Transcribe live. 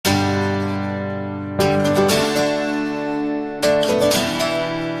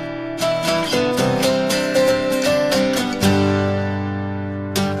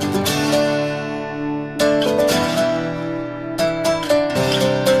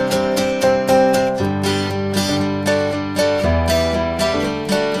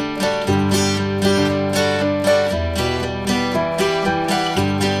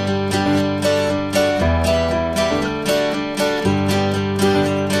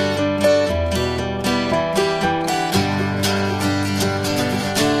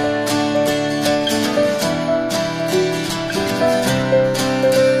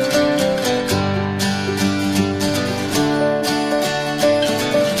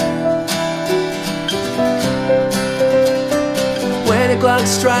clock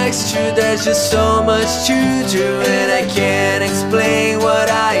strikes 2, there's just so much to do, and I can't explain what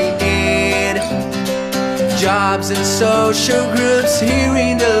I need. Jobs and social groups,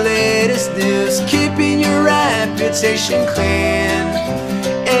 hearing the latest news, keeping your reputation clean.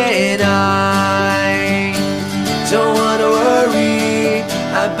 And I don't wanna worry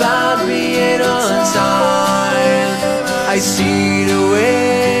about being on time. I see the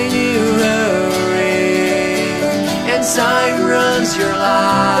way you hurry, and time runs your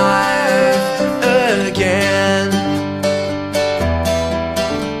life again.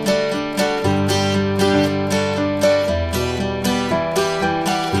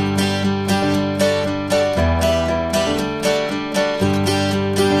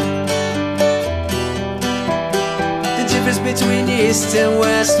 Between East and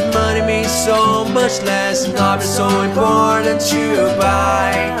West, money means so much less. Not so important to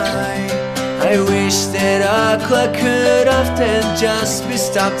buy. I wish that a clock could often just be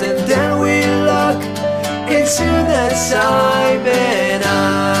stopped, and then we look into the time. And I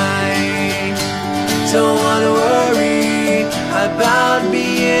don't wanna worry about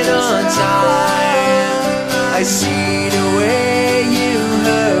being on time. I see the way you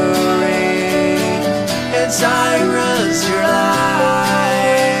hurry, and time runs your life.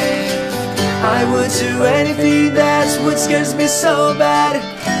 I would do anything, that's what scares me so bad.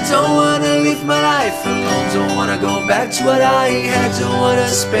 Don't wanna live my life alone, don't wanna go back to what I had. Don't wanna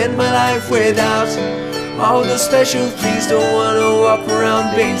spend my life without all those special things. Don't wanna walk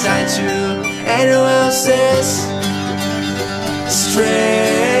around being tied to anyone else's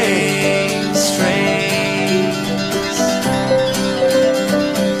strings, strings,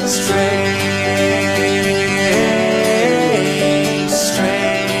 strings.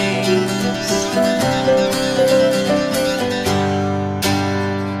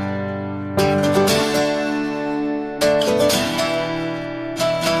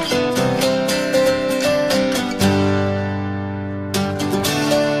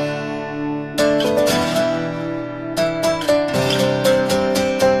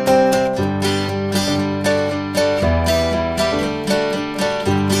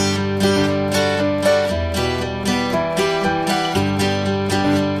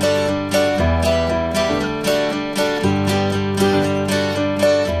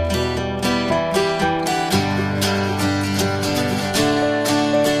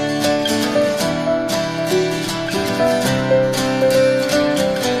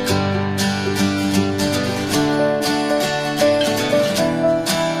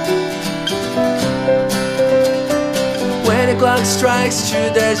 Clock strikes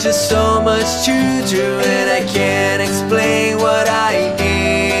 2, there's just so much to do, and I can't explain what I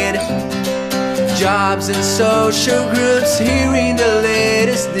need. Jobs and social groups, hearing the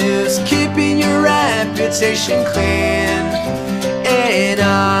latest news, keeping your reputation clean. And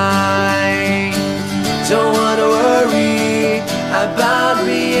I don't wanna worry about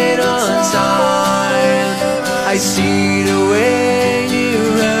being on time. I see the way you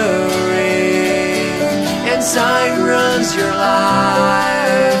hurry, and time runs your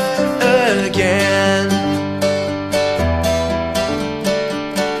life again.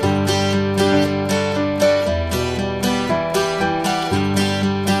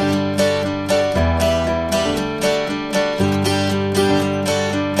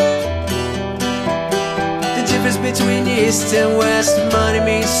 The difference between East and West, money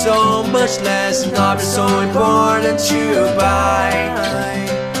means so much less. Not so important to buy.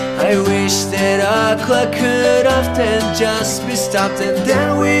 I wish that a clock could often just be stopped, and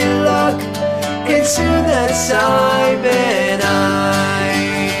then we look into the time. And I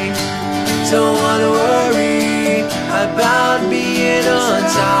don't wanna worry about being on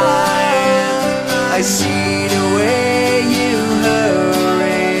time. I see the way you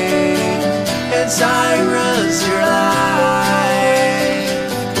hurry, and time runs your life.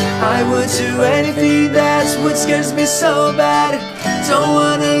 I would do anything, that's what scares me so bad. Don't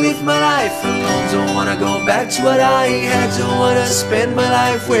wanna live my life alone, don't wanna go back to what I had. Don't wanna spend my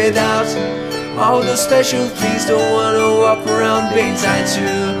life without all those special things. Don't wanna walk around being tied to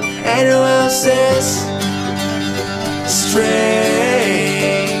anyone else's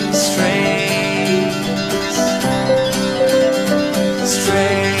strings, strings, strings.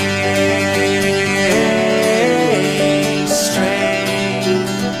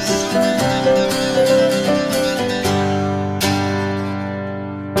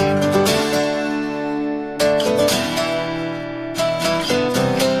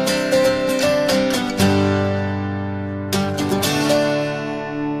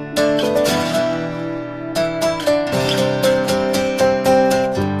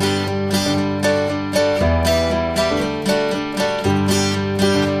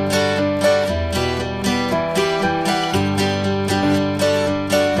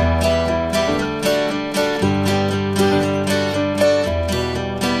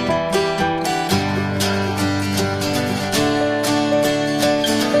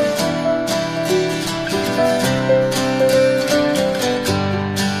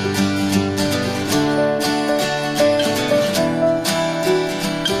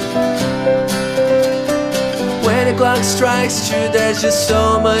 clock strikes 2, there's just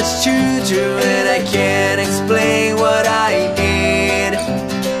so much to do, and I can't explain what I need.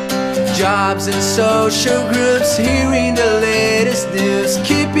 Jobs and social groups, hearing the latest news,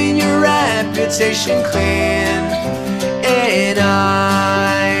 keeping your reputation clean. And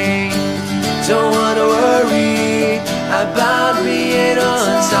I don't wanna worry about being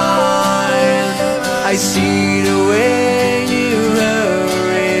on time. I see the way you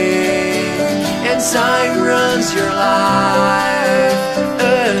hurry, and time runs your life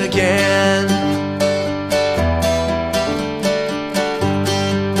again.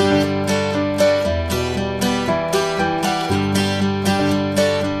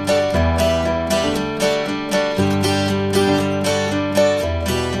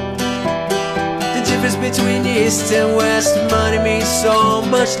 Between east and west, money means so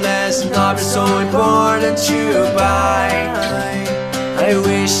much less. Not so important to buy. I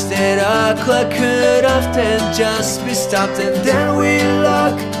wish that a clock could often just be stopped, and then we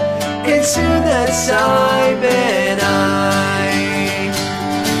look into the time. And I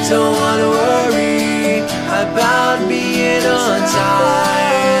don't wanna worry about being on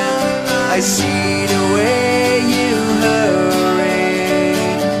time. I see the way you hurry,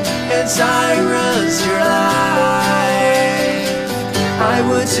 and time runs your life. I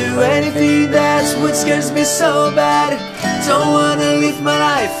would do anything, that's what scares me so bad. Don't wanna live my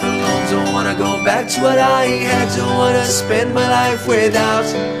life alone, don't wanna go back to what I had. Don't wanna spend my life without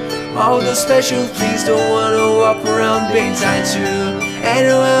all those special things. Don't wanna walk around being tied to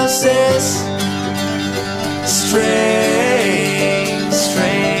anyone else's strings,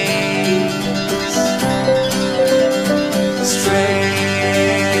 strings, strings.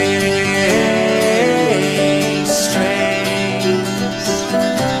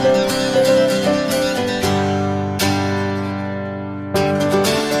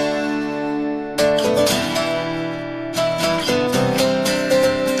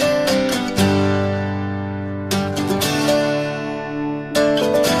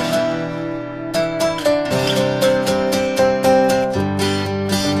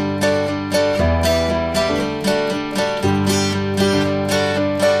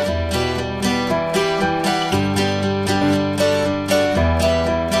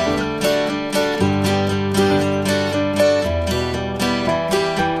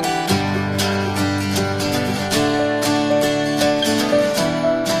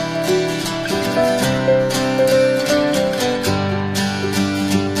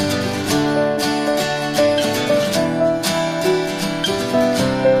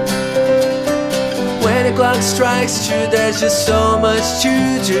 The clock strikes 2, there's just so much to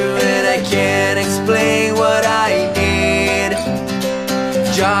do, and I can't explain what I need.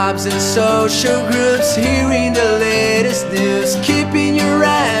 Jobs and social groups, hearing the latest news, keeping your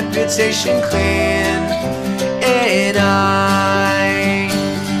reputation clean. And I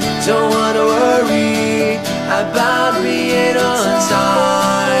don't wanna worry about being on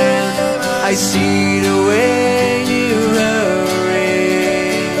time. I see the way you hurry,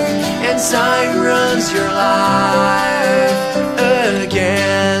 and time runs your life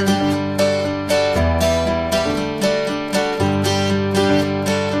again.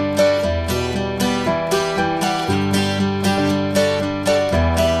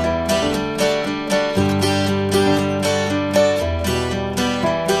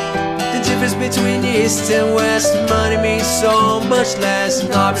 The difference between east and west, money means so much less.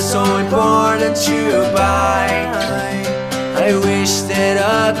 Not so important to buy. I wish that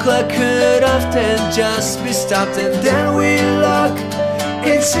a clock could often just be stopped, and then we look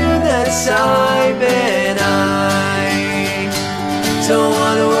into the time. And I don't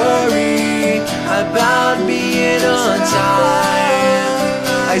wanna worry about being on time.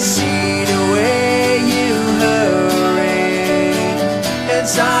 I see the way you hurry, and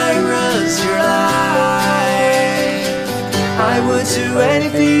time runs your life. I would do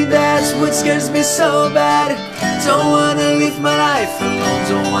anything, that's what scares me so bad. Don't wanna live my life alone,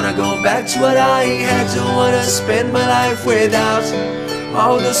 don't wanna go back to what I had. Don't wanna spend my life without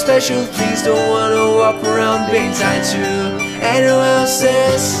all those special things. Don't wanna walk around being tied to anyone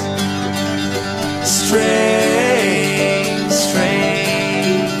else's strings,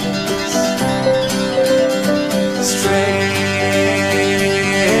 strings, strings.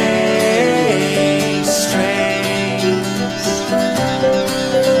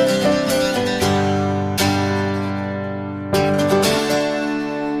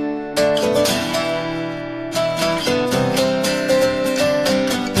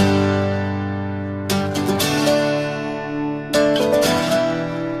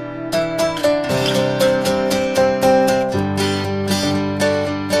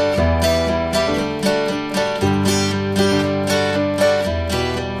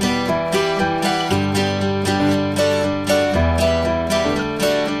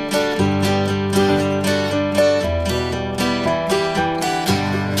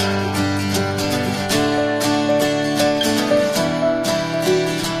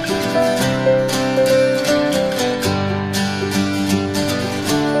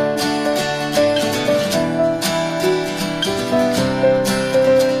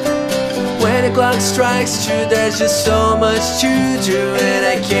 the clock strikes 2, there's just so much to do, and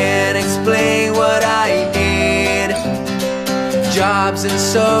I can't explain what I need. Jobs and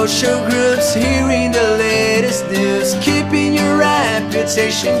social groups, hearing the latest news, keeping your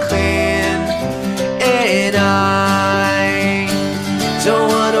reputation clean. And I don't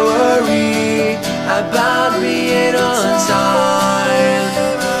wanna worry about being on time.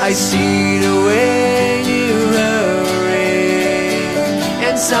 I see the way you hurry,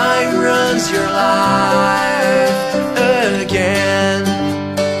 and time runs your life again.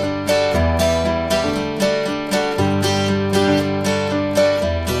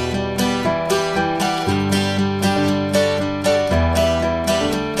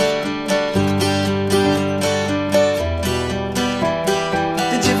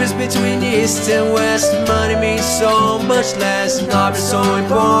 Between east and west, money means so much less. Not so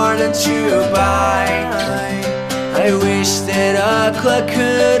important to buy. I wish that a clock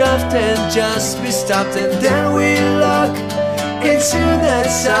could often just be stopped, and then we look into that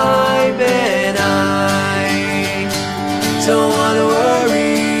time. And I don't wanna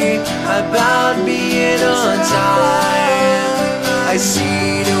worry about being on time. I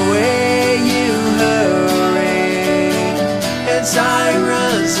see the way you hurry, and time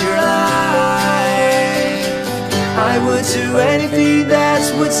runs your life. I would do anything,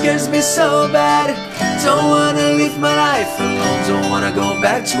 that's what scares me so bad. Don't wanna live my life alone, don't wanna go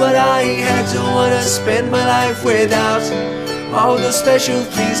back to what I had. Don't wanna spend my life without all those special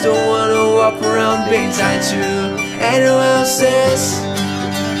things. Don't wanna walk around being tied to anyone else's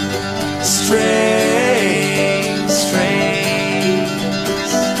strings, strings,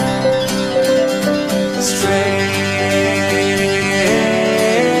 strings.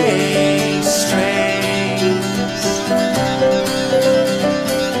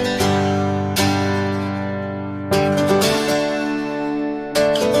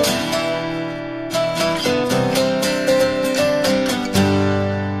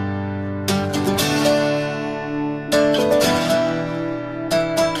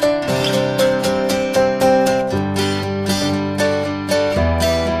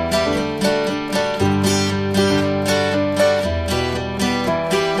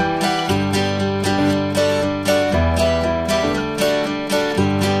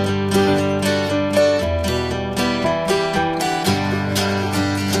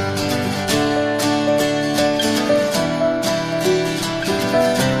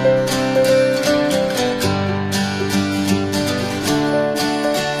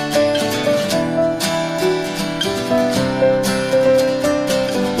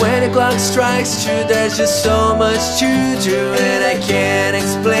 Clock strikes 2, there's just so much to do, and I can't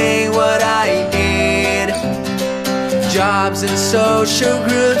explain what I need. Jobs and social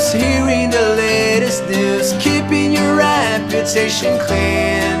groups, hearing the latest news, keeping your reputation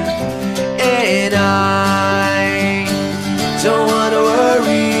clean. And I don't wanna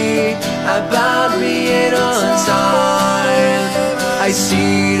worry about being on time. I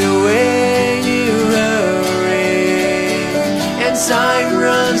see the way you hurry, and time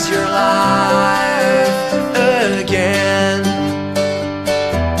runs your life again.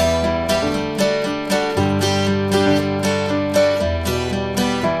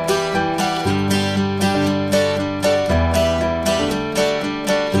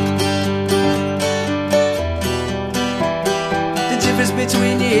 The difference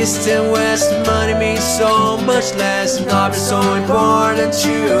between east and west, money means so much less. Not so important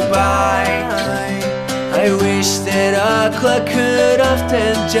to buy. I wish that a clock could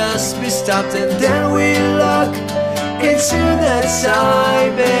often just be stopped, and then we look into that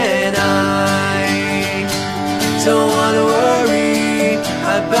time. And I don't wanna worry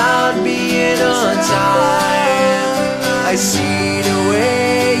about being on time. I see the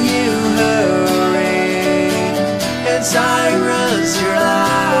way you hurry, and time runs your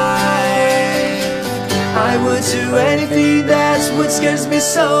life. I would do anything, that's what scares me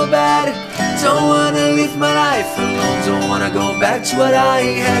so bad. Don't wanna live my life alone, don't wanna go back to what I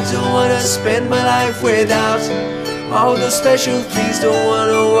had. Don't wanna spend my life without all those special things. Don't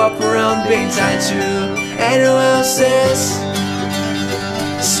wanna walk around being tied to anyone else's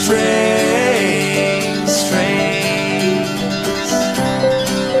strings, strings, strings.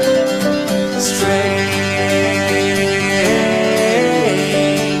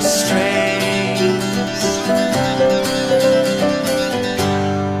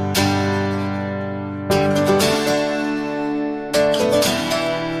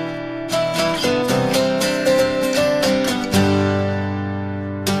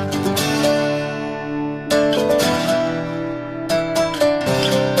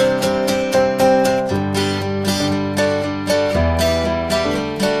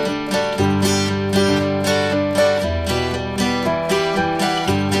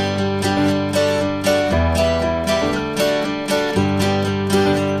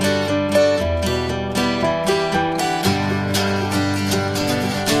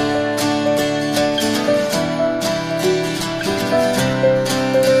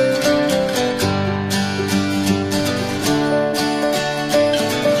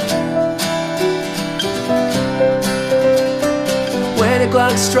 When the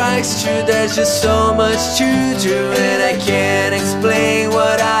clock strikes 2, there's just so much to do, and I can't explain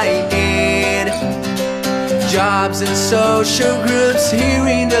what I need. Jobs and social groups,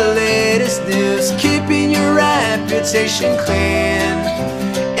 hearing the latest news, keeping your reputation clean.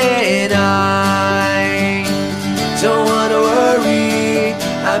 And I don't wanna worry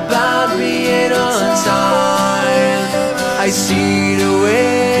about being on time. I see the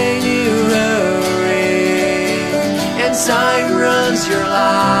way you hurry, and time runs your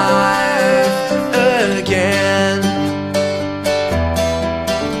life again.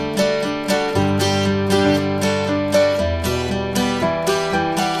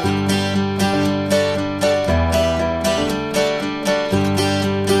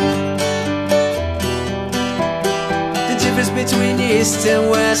 Between east and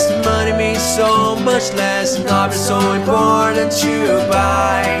west, money means so much less, not so important to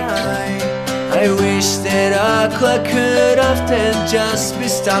buy. I wish that a clock could often just be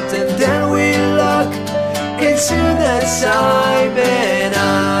stopped, and then we look into the time. And I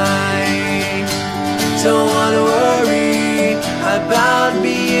don't wanna worry about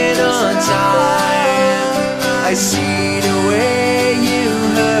being on time. I see the way you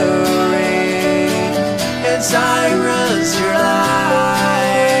hurry, and time runs your life.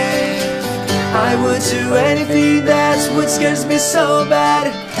 I would do anything, that's what scares me so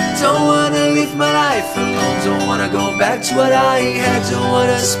bad. Don't wanna live my life alone, don't wanna go back to what I had. Don't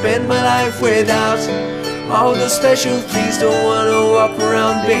wanna spend my life without all those special things. Don't wanna walk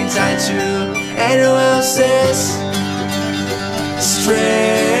around being tied to anyone else's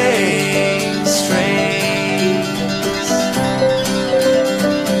strings, strings,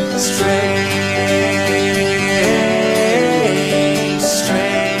 strings.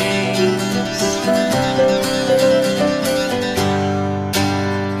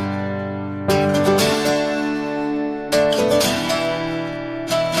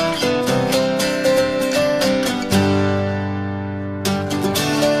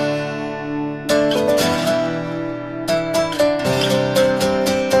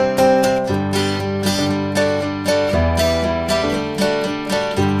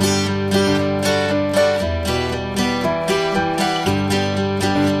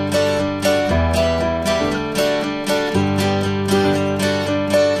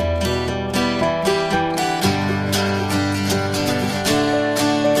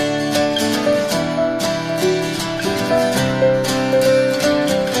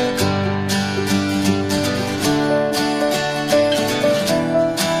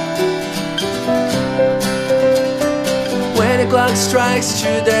 Clock strikes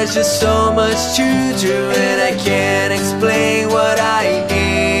 2, there's just so much to do, and I can't explain what I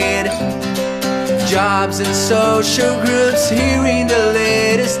need. Jobs and social groups, hearing the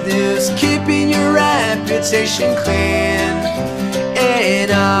latest news, keeping your reputation clean.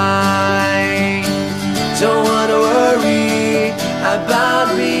 And I don't wanna worry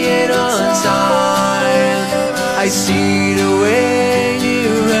about being on time. I see the way you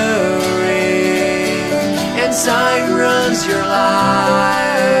hurry, and time runs your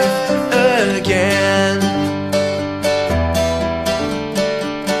life again.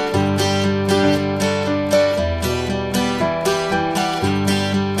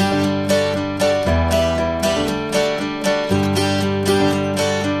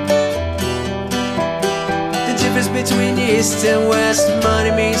 The difference between east and west,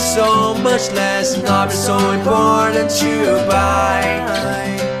 money means so much less, not so important to buy.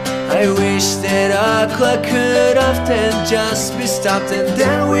 I wish that a clock could often just be stopped, and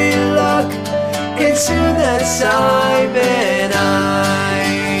then we look into the time. And I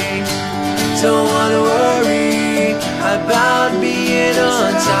don't wanna worry about being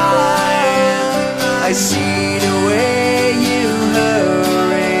on time. I see the way you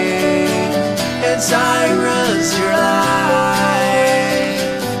hurry, and time runs your life.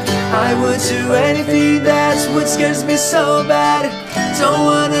 I would do anything, that's what scares me so bad. Don't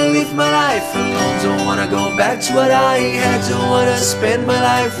wanna live my life alone, don't wanna go back to what I had. Don't wanna spend my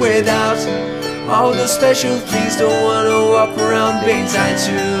life without all those special things. Don't wanna walk around being tied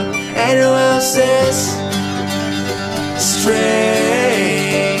to anyone else's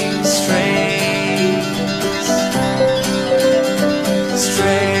strings, strings, strings,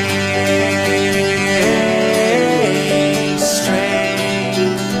 strings.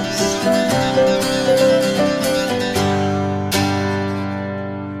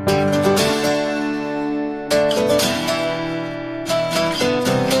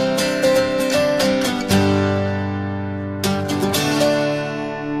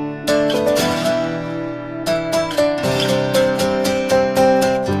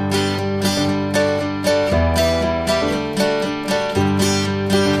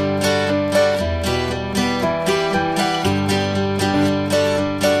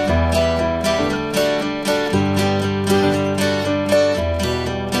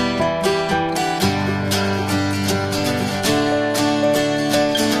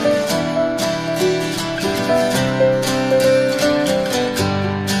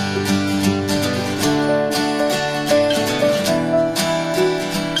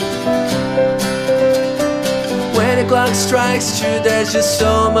 strikes true, there's just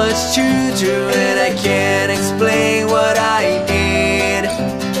so much to do, and I can't explain what I need.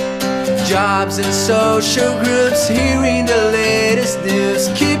 Jobs and social groups, hearing the latest news,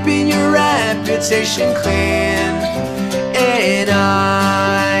 keeping your reputation clean. And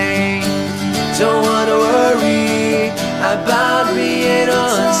I don't wanna worry about being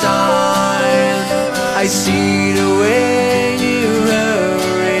on time. I see the way you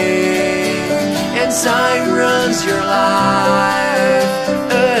hurry, and time runs your life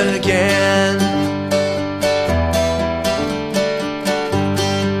again.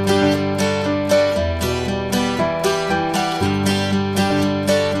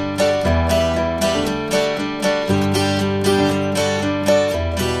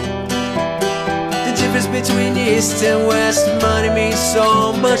 Between east and west, money means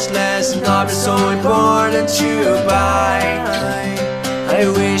so much less. Love is so important to buy. I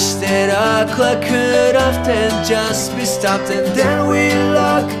wish that a clock could often just be stopped, and then we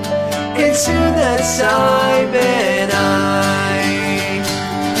look into the time. And I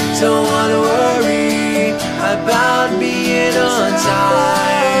don't wanna worry about being on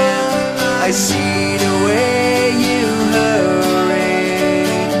time. I see the way you hurry,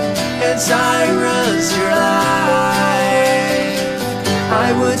 and time runs your life. I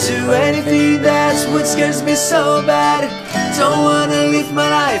would do anything, that's what scares me so bad. Don't wanna live my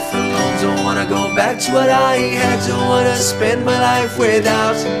life alone, don't wanna go back to what I had. Don't wanna spend my life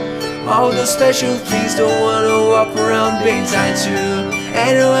without all those special things. Don't wanna walk around being tied to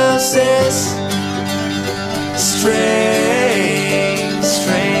anyone else's strings,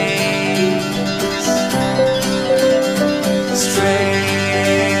 strings, strings.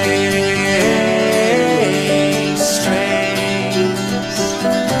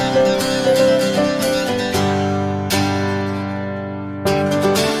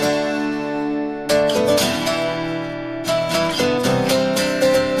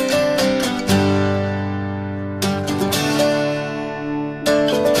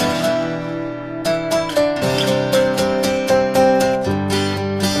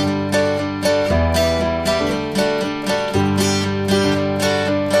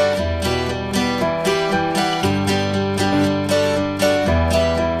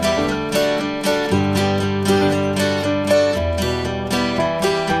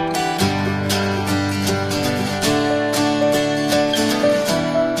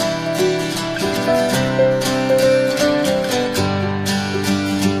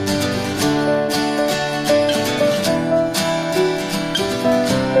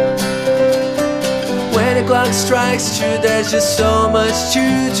 Clock strikes true, there's just so much to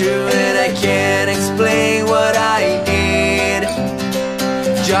do, and I can't explain what I need.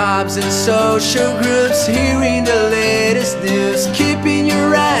 Jobs and social groups, hearing the latest news, keeping your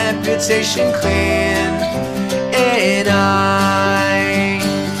reputation clean. And I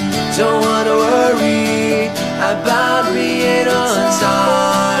don't wanna worry about being on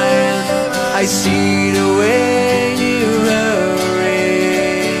time. I see the way you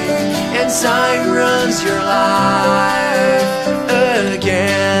hurry, and time runs your life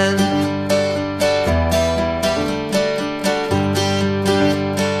again.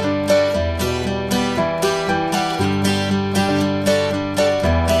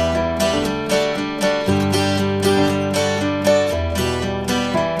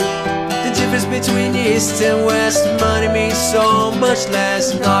 The difference between east and west, money means so much less.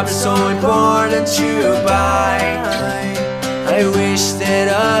 Love is so important to buy. I wish that a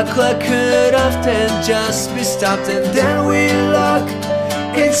clock could often just be stopped, and then we look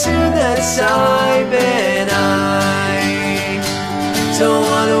into the time. And I don't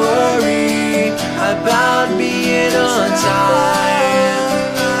wanna worry about being on time.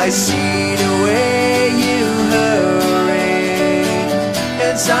 I see the way you hurry,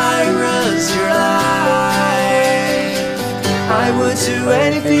 and time runs your life. I would do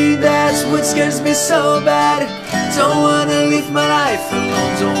anything, that's what scares me so bad. Don't wanna live my life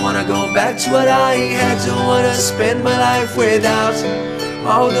alone, don't wanna go back to what I had. Don't wanna spend my life without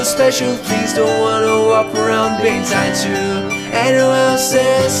all those special things. Don't wanna walk around being tied to anyone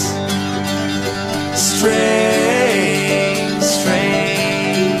else's strings, strings, strings.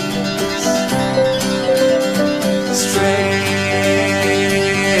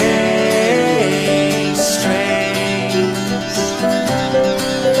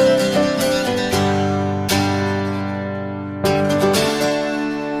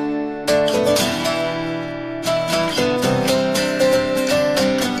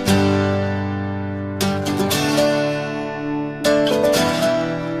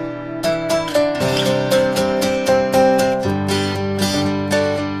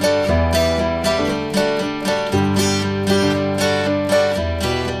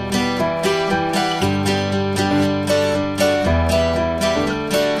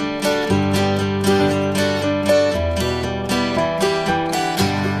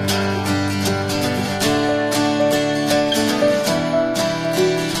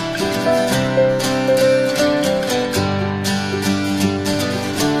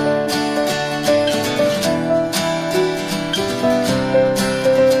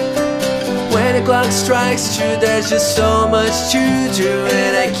 clock strikes 2, there's just so much to do,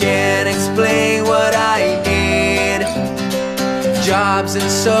 and I can't explain what I need. Jobs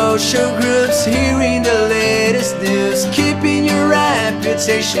and social groups, hearing the latest news, keeping your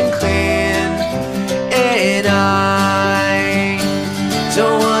reputation clean. And I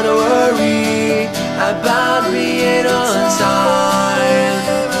don't wanna worry about being on time.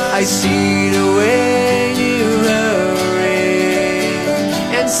 I see the way you hurry,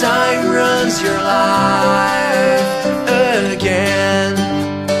 and time runs your life again.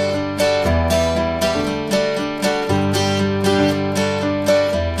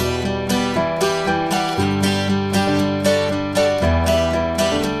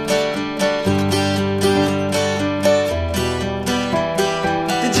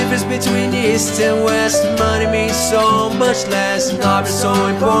 Between east and west, money means so much less, not so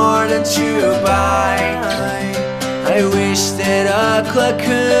important to buy. I wish that a clock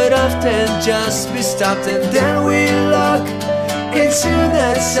could often just be stopped, and then we look into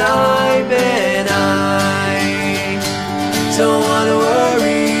that time. And I don't wanna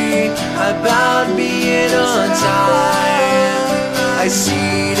worry about being on time. I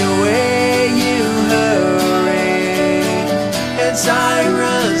see the way you hurry, and time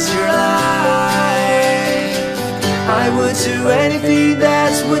runs your life. I would do anything,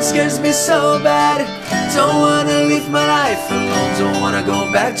 that's what scares me so bad. Don't wanna live my life alone, don't wanna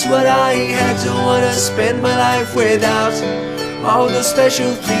go back to what I had. Don't wanna spend my life without all those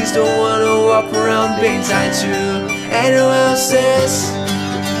special things. Don't wanna walk around being tied to anyone else's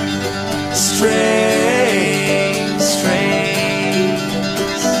strength.